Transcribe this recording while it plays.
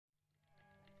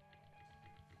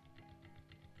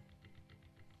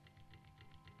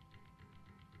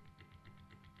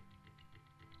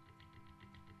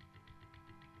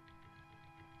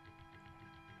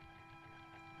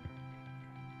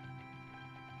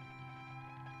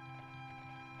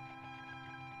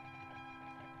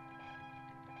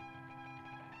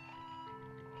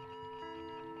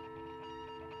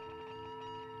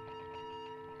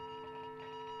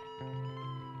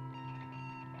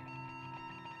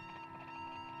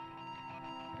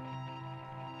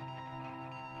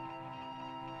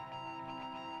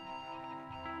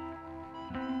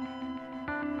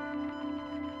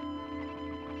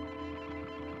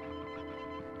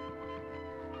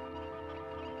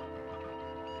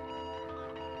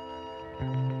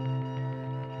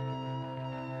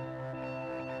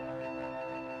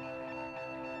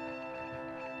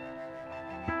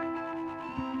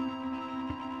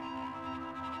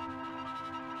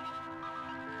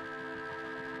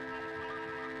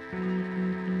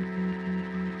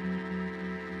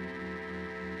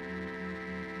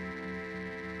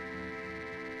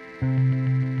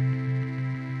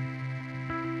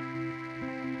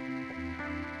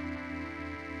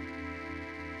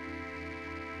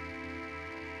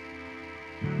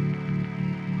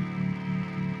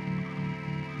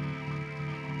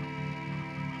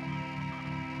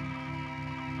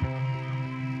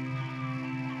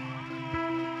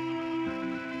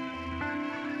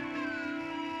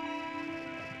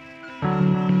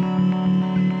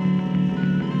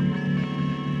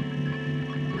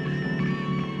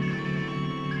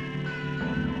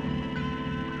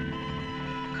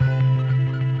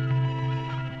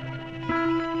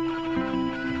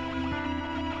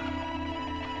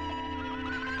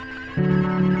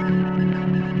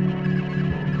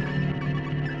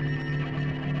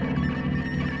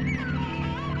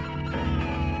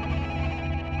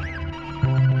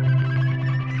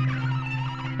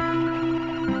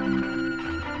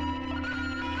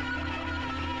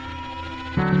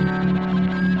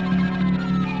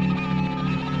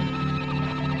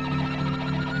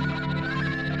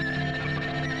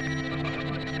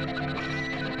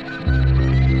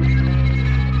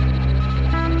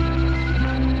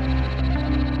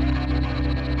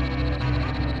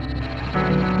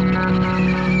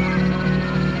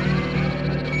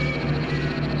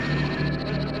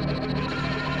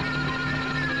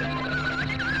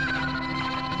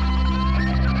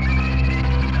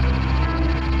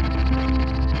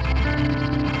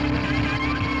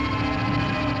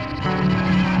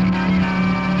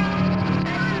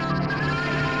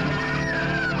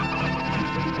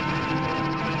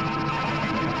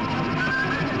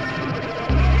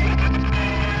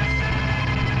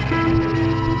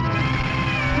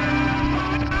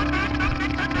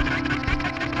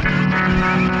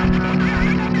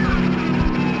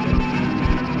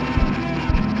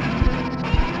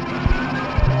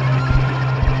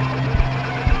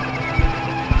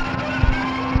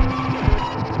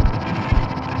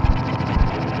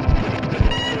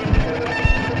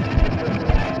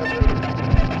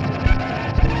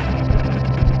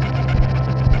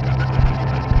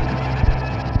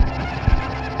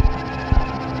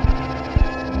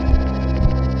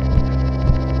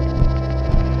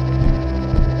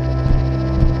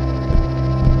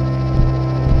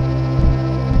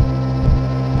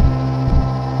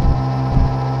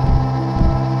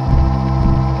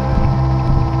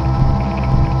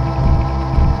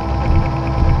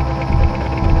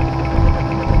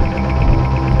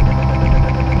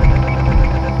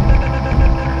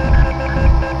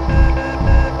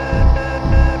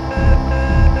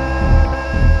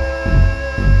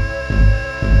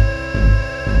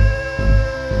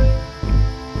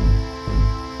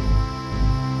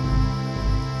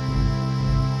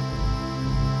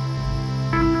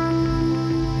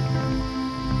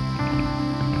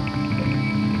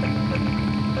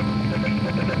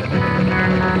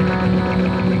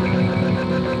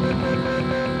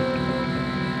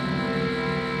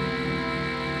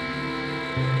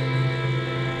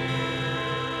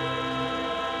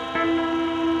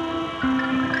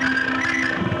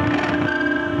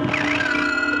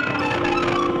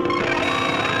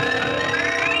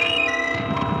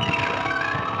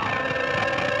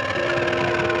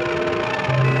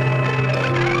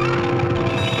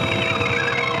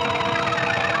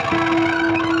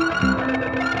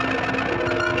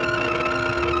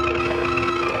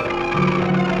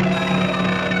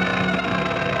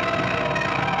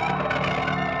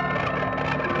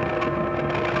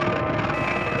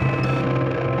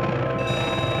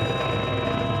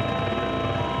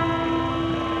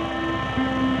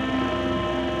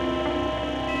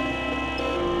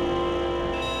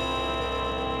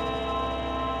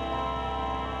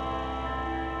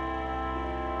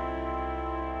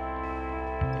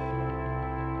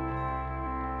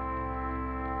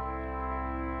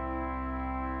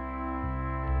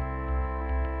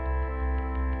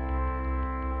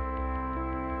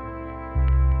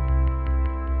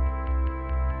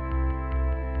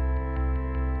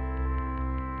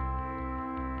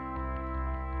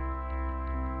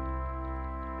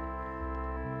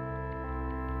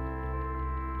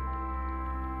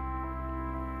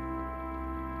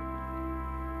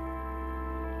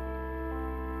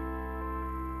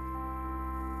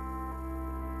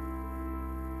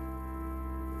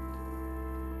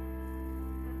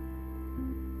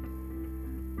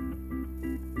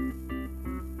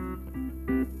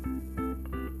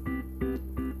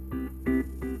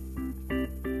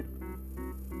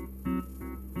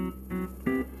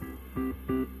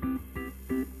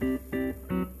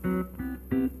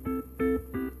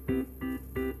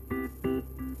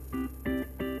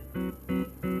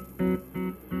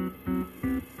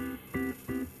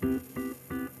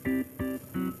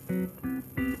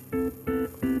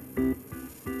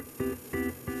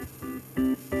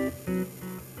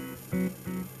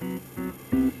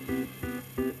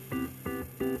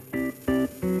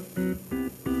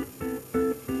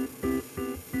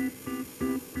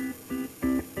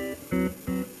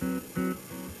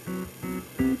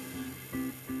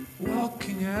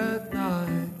Walking at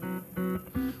night,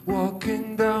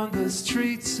 walking down the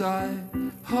streets, I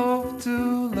hope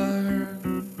to learn,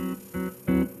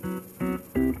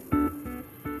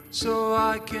 so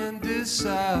I can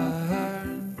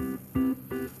discern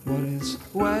what is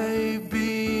way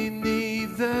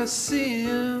beneath the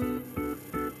scene.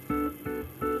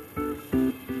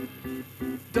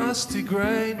 Dusty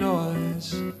gray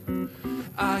noise,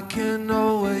 I can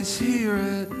always hear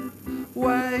it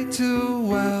way too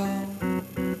well.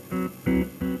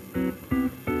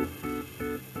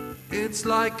 It's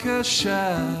like a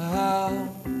shell.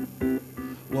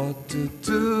 What to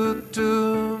do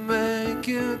to make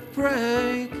it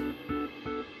break?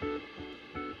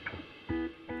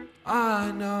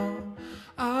 I know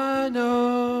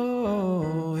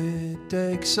it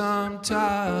takes some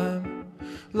time,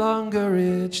 longer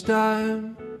each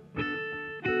time.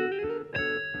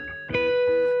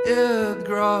 It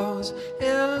grows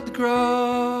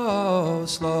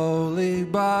slowly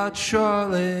but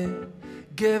surely,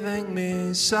 giving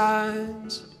me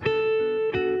signs,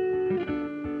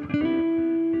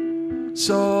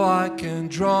 so I can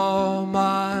draw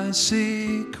my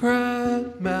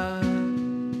secret map.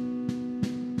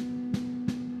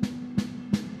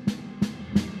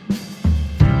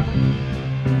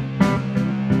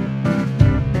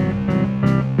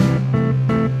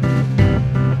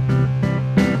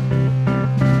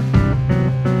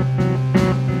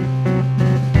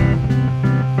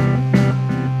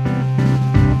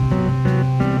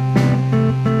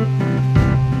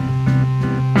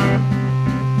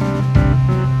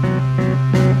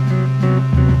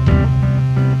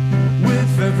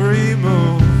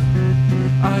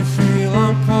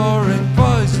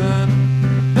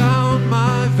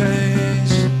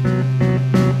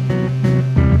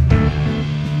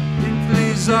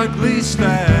 Ugly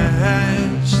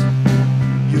stains,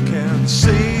 you can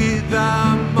see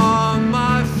them on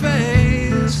my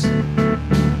face,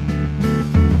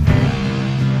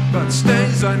 but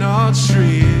stains are not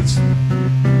streets.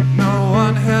 No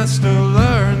one has to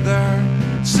learn their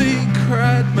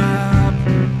secret map.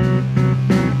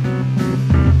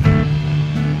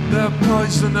 The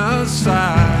poisonous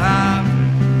sap,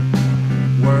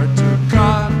 where to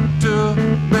cut to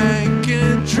make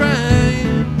it drain.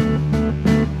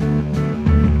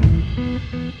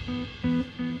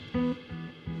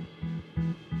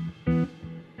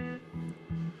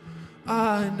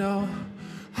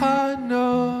 I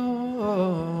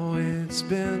know it's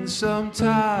been some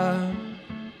time,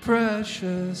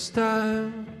 precious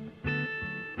time.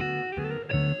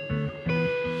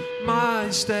 My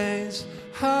stains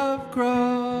have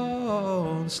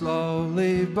grown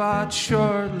slowly but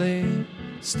surely,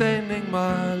 staining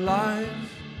my life.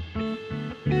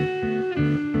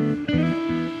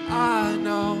 I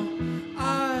know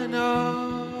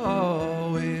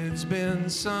it's been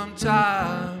some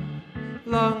time,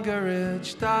 longer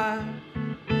each time.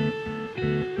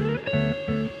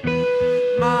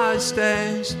 My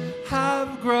stains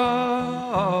have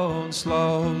grown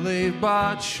slowly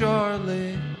but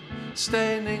surely,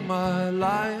 staining my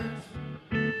life,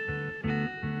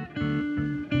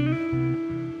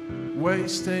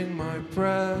 wasting my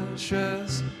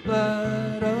precious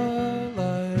little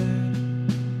life.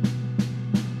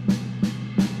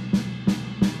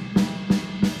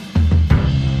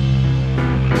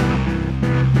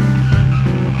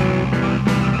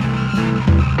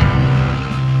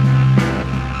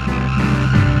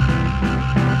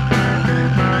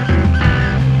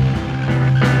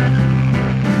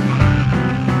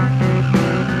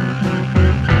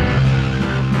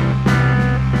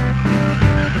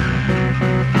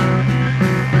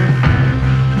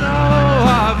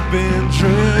 Been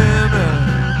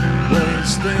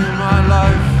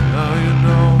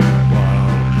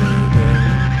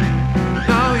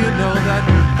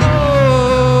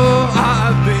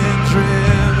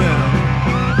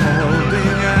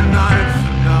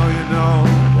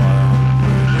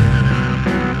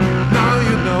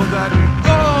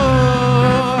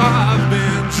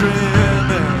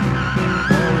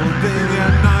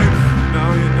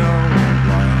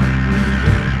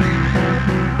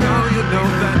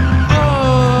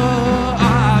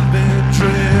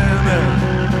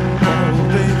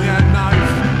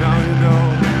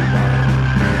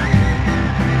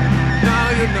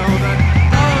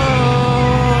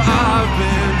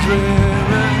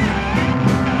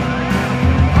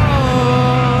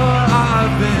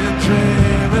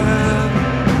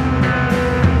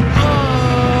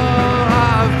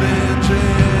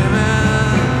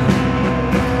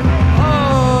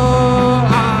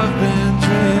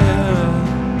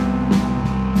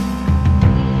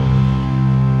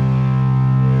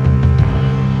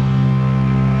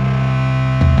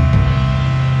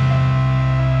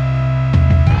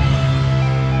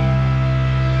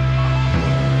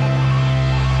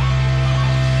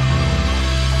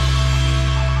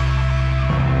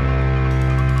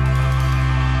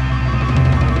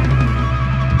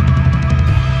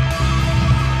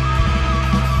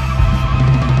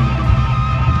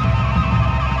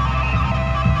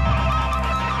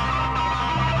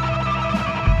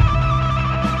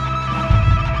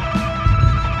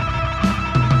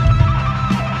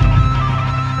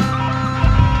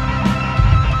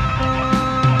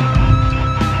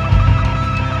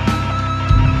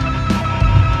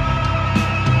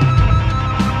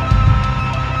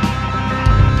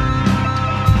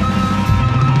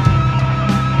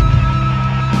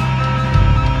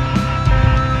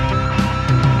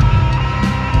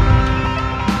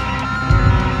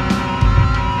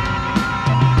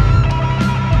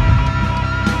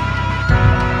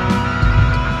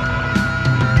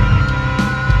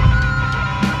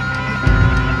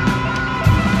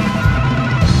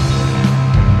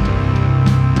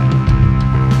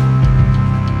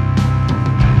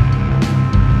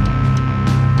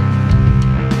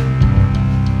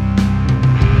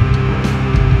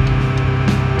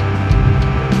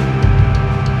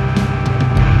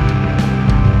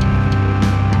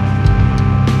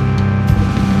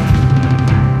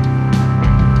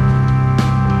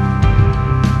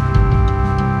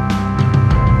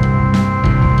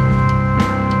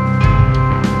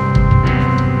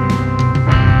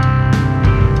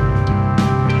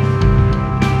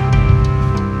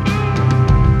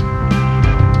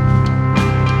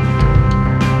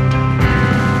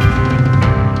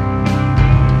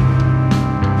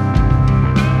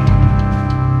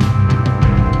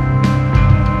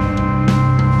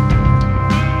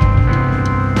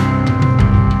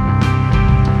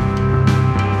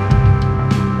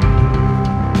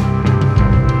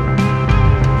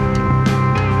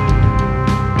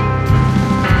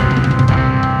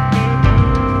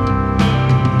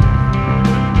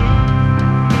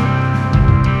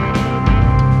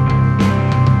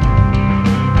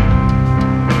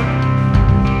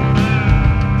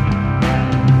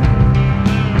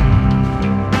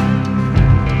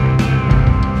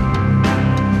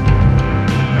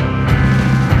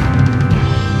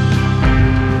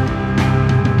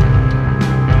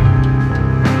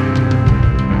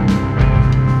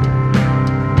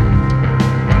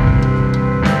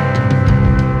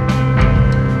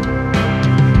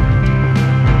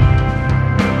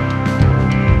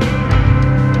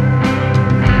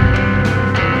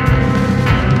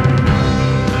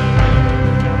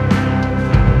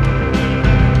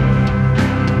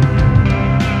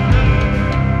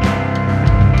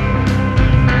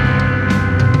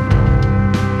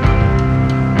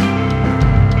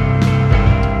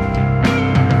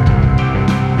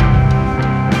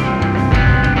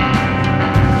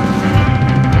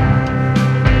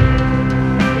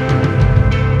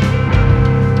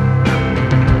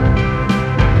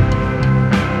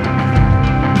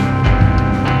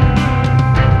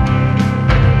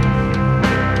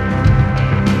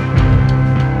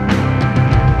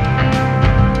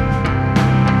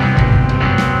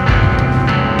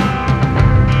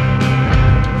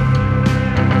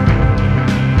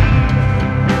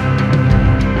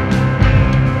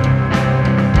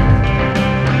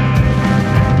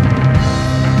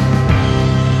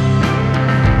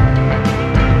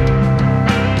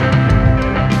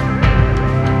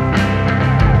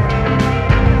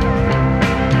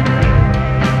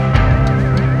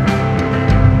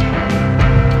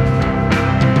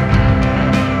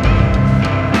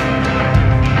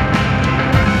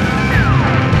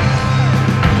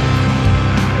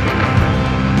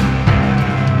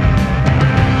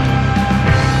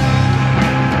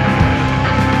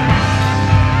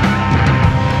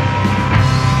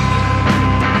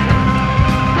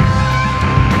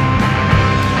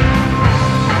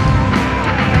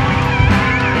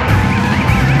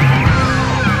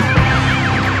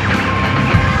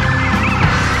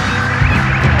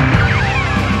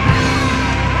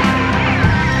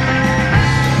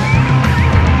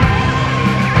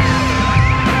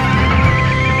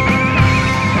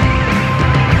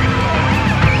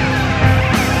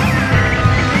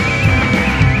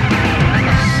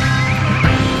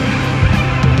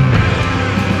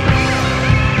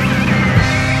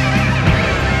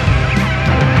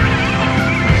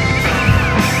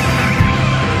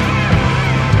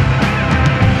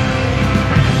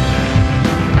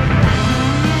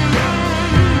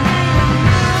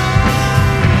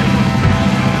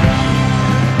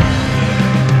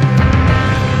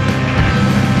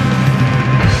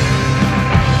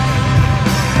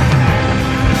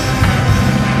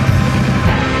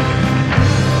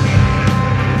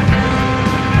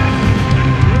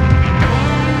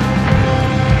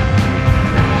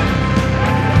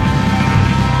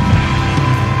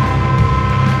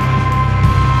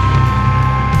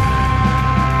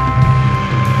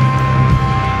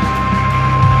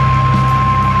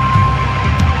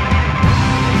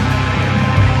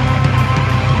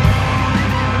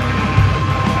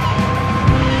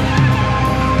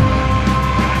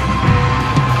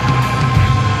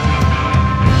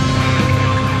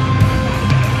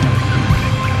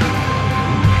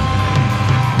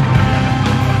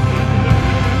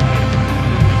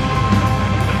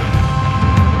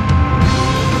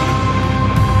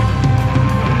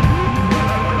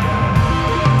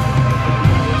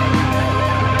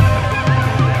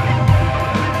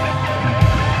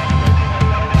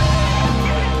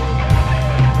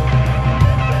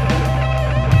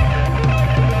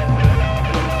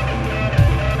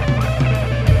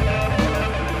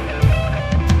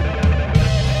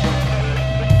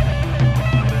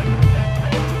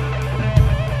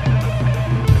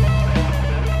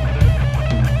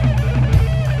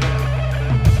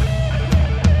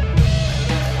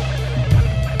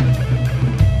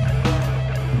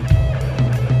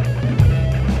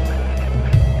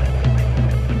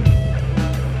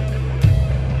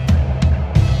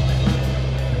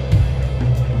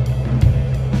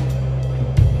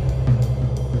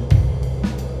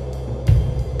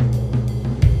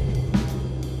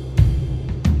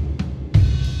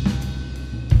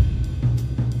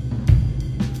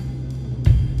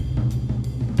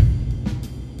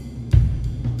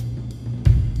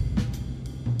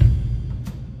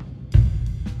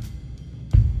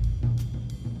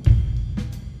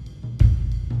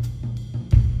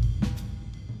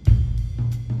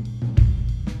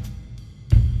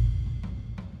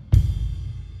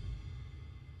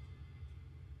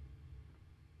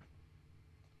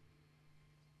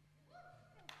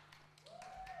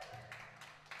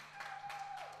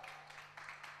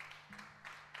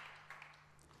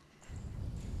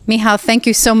Michał, thank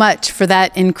you so much for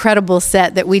that incredible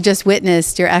set that we just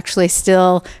witnessed. You're actually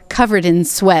still covered in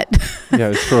sweat. Yeah,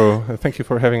 it's true. Thank you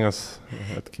for having us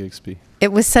at KEXP.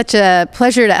 It was such a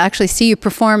pleasure to actually see you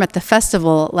perform at the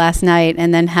festival last night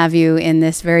and then have you in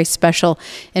this very special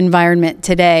environment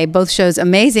today. Both shows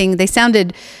amazing. They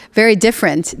sounded very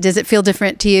different. Does it feel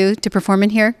different to you to perform in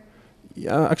here?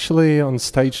 Yeah, actually on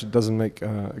stage it doesn't make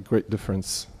a great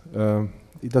difference.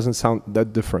 It doesn't sound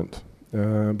that different.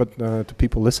 But to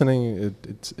people listening,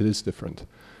 it is different.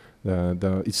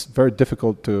 It's very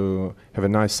difficult to have a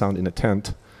nice sound in a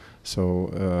tent,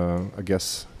 so I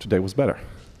guess today was better.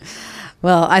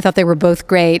 Well, I thought they were both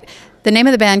great. The name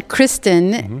of the band,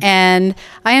 Kristen, and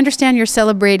I understand you're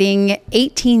celebrating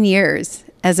 18 years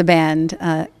as a band.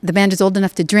 The band is old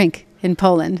enough to drink in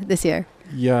Poland this year.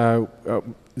 Yeah,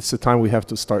 it's the time we have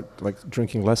to start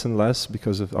drinking less and less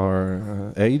because of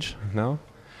our age now.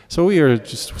 So we are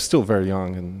just still very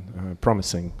young and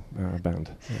promising band.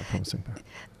 Yeah, promising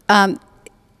band.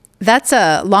 That's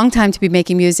a long time to be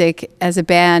making music as a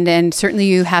band, and certainly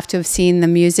you have to have seen the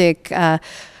music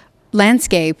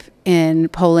landscape in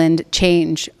Poland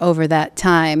change over that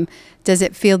time. Does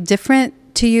it feel different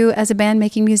to you as a band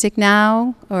making music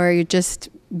now, or you just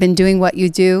been doing what you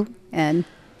do? And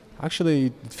actually,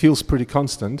 it feels pretty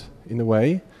constant in a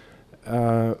way.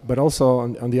 But also,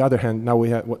 on the other hand, now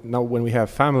when we have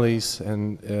families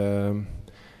and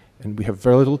we have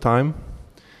very little time,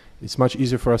 it's much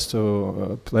easier for us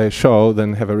to play a show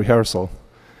than have a rehearsal.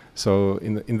 So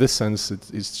in this sense,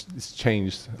 it's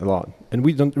changed a lot, and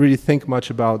we don't really think much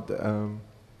about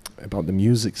the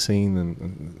music scene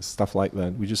and stuff like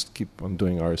that. We just keep on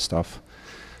doing our stuff,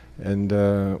 and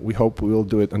we hope we will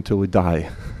do it until we die.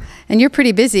 And you're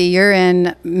pretty busy. You're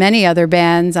in many other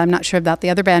bands. I'm not sure about the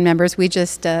other band members. We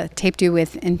just taped you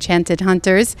with Enchanted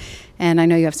Hunters, and I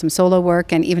know you have some solo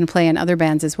work and even play in other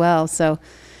bands as well. So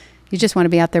you just want to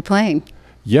be out there playing.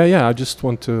 Yeah.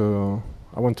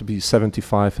 I want to be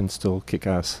 75 and still kick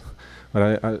ass,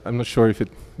 but I'm not sure if it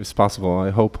is possible. I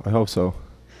hope so.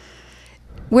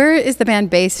 Where is the band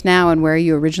based now, and where are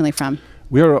you originally from?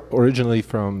 We are originally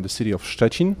from the city of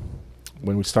Szczecin,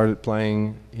 when we started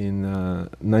playing in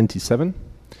 '97,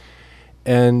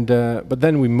 and but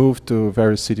then we moved to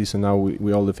various cities, and now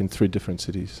we all live in 3 different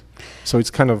cities. So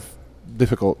it's kind of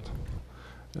difficult,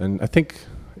 and I think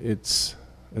it's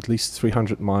at least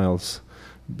 300 miles,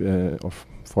 or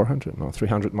 400, no,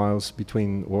 300 miles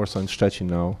between Warsaw and Szczecin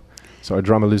now. So our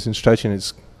drummer lives in Szczecin.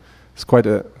 It's quite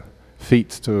a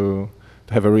feat to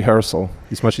have a rehearsal.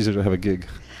 It's much easier to have a gig.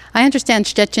 I understand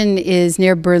Szczecin is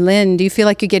near Berlin. Do you feel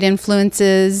like you get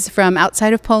influences from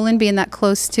outside of Poland, being that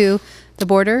close to the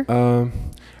border?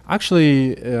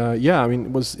 Actually, yeah. I mean,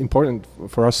 it was important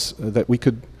for us that we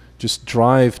could just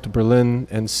drive to Berlin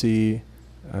and see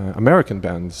American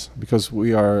bands, because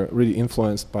we are really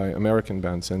influenced by American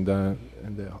bands and the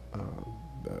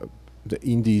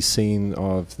indie scene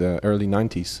of the early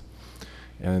 '90s,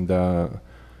 and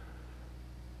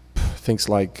things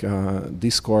like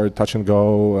Discord, Touch and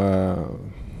Go,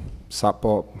 Sub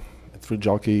Pop, Three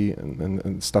Jockey,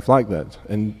 and stuff like that.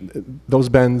 And those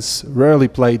bands rarely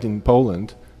played in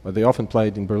Poland, but they often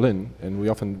played in Berlin, and we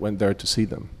often went there to see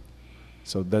them.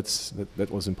 So that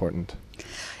was important.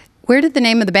 Where did the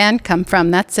name of the band come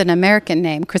from? That's an American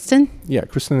name, Kristen? Yeah,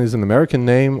 Kristen is an American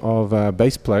name of a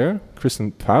bass player,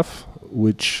 Kristen Pfaff,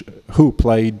 who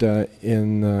played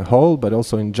in Hole, but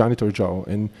also in Janitor Joe.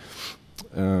 And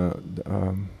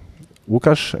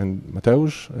Łukasz and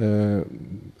Mateusz,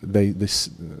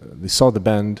 they saw the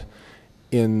band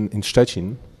in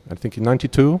Szczecin, I think in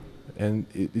 '92, and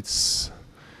it's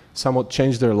somewhat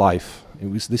changed their life.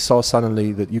 They saw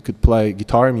suddenly that you could play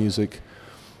guitar music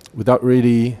without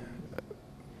really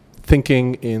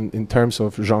thinking in terms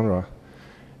of genre,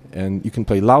 and you can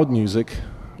play loud music,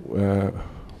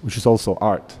 which is also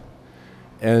art.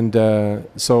 And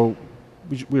so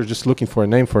we were just looking for a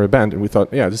name for a band, and we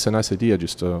thought, yeah, this is a nice idea,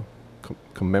 just to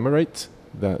commemorate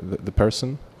the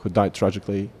person who died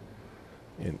tragically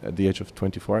at the age of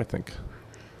 24, I think.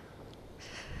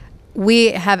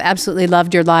 We have absolutely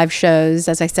loved your live shows.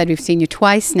 As I said, we've seen you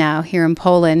twice now here in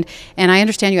Poland, and I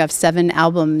understand you have 7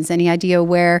 albums. Any idea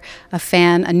where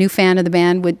a new fan of the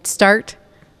band would start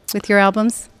with your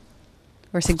albums?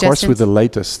 Or suggestions? Of course, with the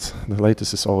latest. The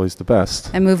latest is always the best.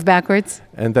 And move backwards?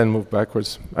 And then move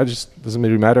backwards. Doesn't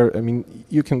really matter. I mean,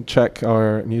 you can check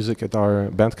our music at our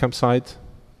Bandcamp site.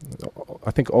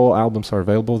 I think all albums are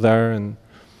available there, and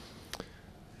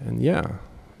yeah.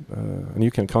 And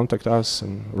you can contact us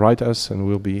and write us, and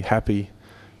we'll be happy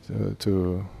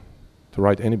to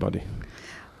write anybody.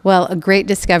 Well, a great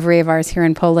discovery of ours here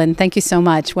in Poland. Thank you so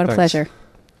much. What a pleasure.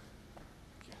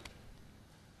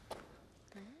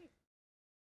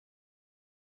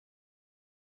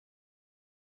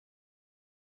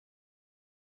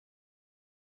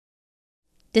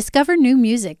 Discover new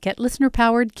music at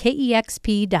listener-powered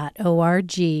KEXP.org.